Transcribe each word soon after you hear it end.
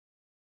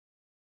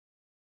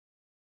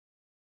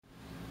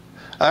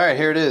Alright,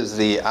 here it is,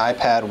 the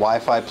iPad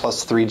Wi-Fi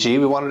plus 3G.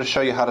 We wanted to show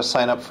you how to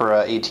sign up for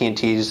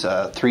AT&T's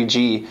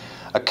 3G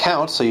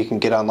account so you can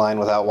get online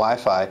without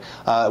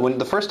Wi-Fi. When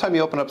the first time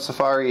you open up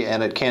Safari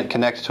and it can't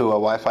connect to a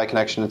Wi-Fi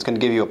connection, it's going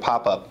to give you a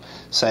pop-up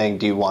saying,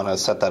 do you want to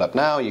set that up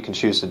now? You can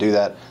choose to do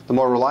that. The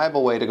more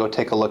reliable way to go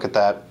take a look at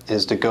that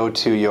is to go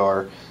to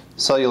your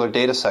cellular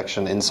data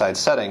section inside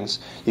settings.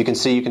 You can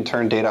see you can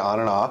turn data on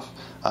and off,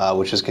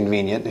 which is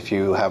convenient if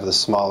you have the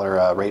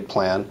smaller rate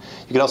plan.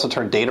 You can also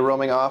turn data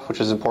roaming off, which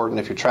is important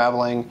if you're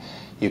traveling.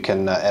 You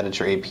can edit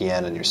your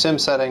APN and your SIM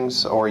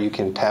settings, or you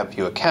can tap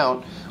View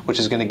Account, which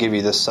is going to give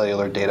you this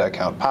cellular data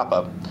account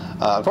pop-up.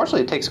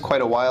 Unfortunately, it takes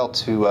quite a while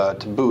to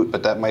boot,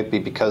 but that might be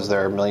because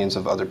there are millions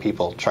of other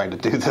people trying to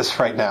do this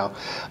right now.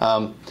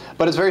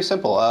 But it's very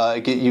simple.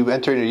 You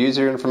enter your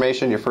user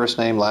information, your first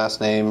name, last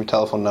name, your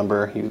telephone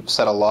number. You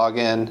set a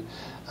login.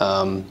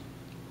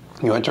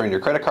 You enter in your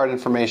credit card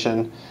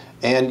information,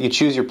 and you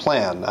choose your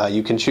plan.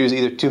 You can choose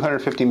either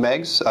 250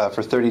 megs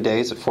for 30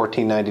 days at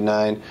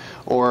 $14.99,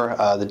 or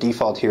the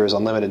default here is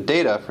unlimited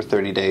data for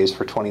 30 days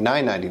for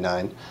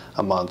 $29.99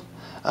 a month.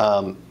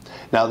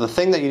 Now, the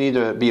thing that you need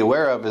to be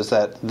aware of is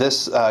that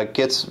this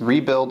gets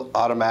rebilled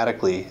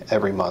automatically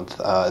every month.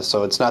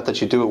 So it's not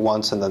that you do it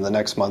once and then the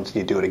next month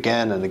you do it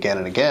again and again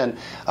and again.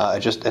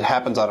 It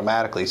happens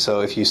automatically.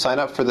 So if you sign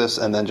up for this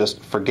and then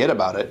just forget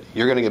about it,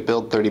 you're going to get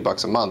billed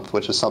 $30 a month,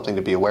 which is something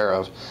to be aware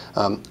of.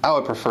 I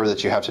would prefer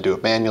that you have to do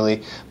it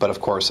manually, but of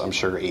course I'm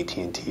sure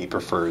AT&T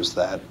prefers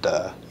that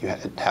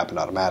it happen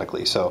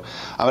automatically. So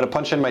I'm going to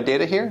punch in my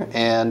data here,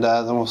 and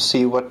then we'll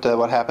see what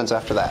happens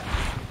after that.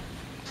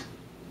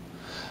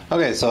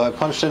 Okay, so I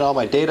punched in all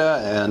my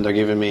data, and they're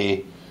giving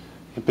me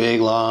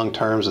big, long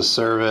terms of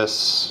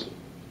service,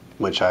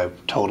 which I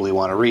totally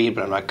want to read,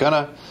 but I'm not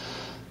gonna.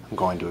 I'm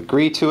going to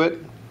agree to it.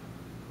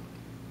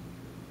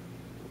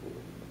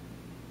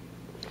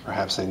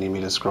 Perhaps they need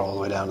me to scroll all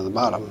the way down to the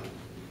bottom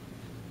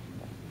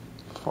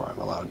before I'm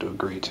allowed to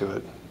agree to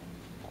it.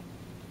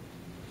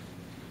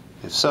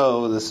 If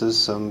so, this is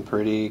some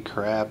pretty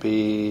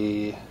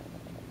crappy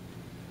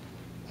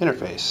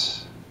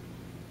interface.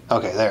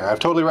 Okay, there, I've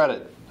totally read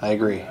it. I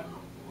agree.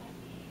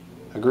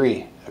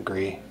 Agree,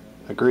 agree,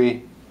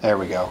 agree. There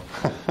we go.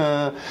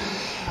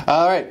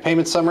 All right,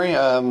 payment summary.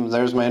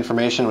 There's my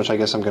information, which I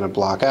guess I'm going to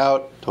block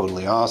out.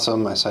 Totally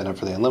awesome. I signed up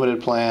for the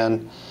unlimited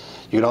plan.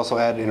 You could also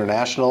add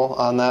international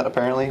on that,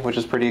 apparently, which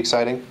is pretty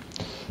exciting.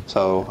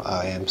 So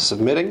I am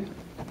submitting.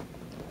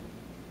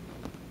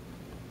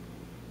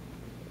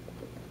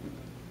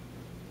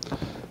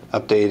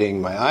 Updating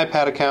my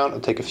iPad account.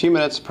 It'll take a few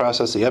minutes to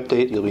process the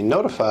update. You'll be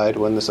notified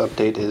when this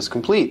update is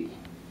complete.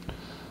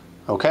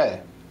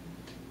 Okay,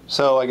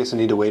 so I guess I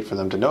need to wait for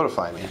them to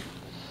notify me.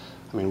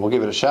 I mean, we'll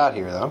give it a shot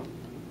here, though.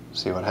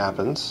 See what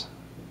happens.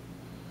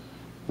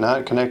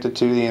 Not connected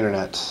to the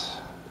internet.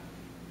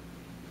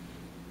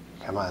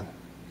 Come on.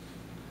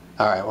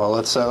 All right, well,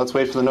 let's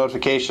wait for the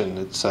notification.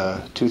 It's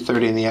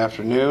 2:30 in the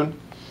afternoon,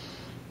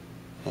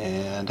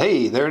 and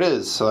hey, there it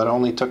is. So that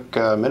only took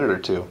a minute or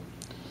two,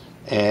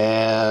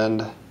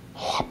 and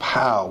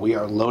wow, we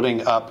are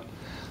loading up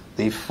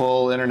the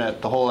full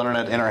internet, the whole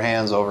internet in our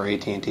hands over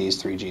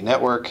AT&T's 3G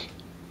network.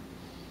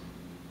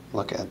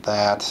 Look at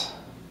that.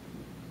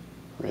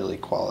 Really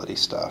quality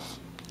stuff.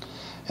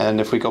 And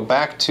if we go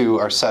back to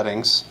our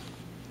settings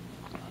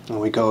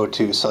and we go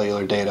to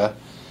cellular data,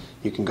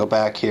 you can go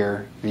back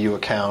here, View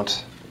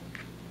Account.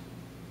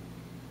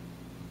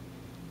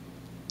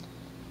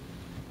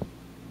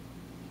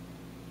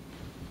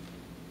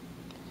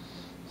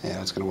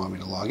 And it's going to want me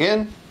to log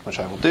in, which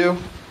I will do.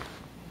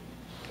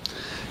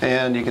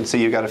 And you can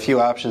see you've got a few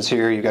options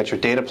here. You've got your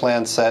data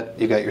plan set,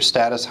 you've got your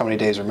status, how many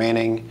days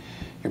remaining,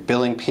 your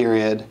billing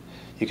period.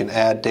 You can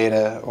add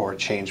data or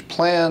change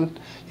plan.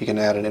 You can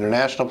add an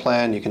international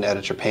plan. You can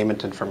edit your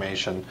payment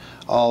information.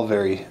 All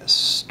very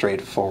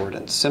straightforward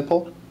and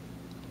simple.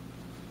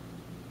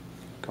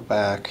 Go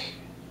back.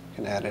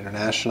 You can add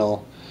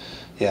international.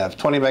 You have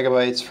 20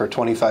 megabytes for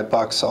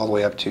 $25 all the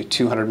way up to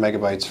 200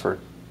 megabytes for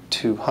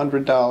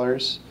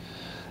 $200.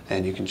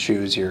 And you can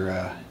choose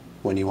your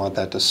when you want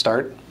that to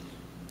start.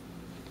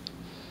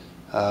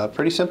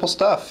 Pretty simple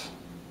stuff.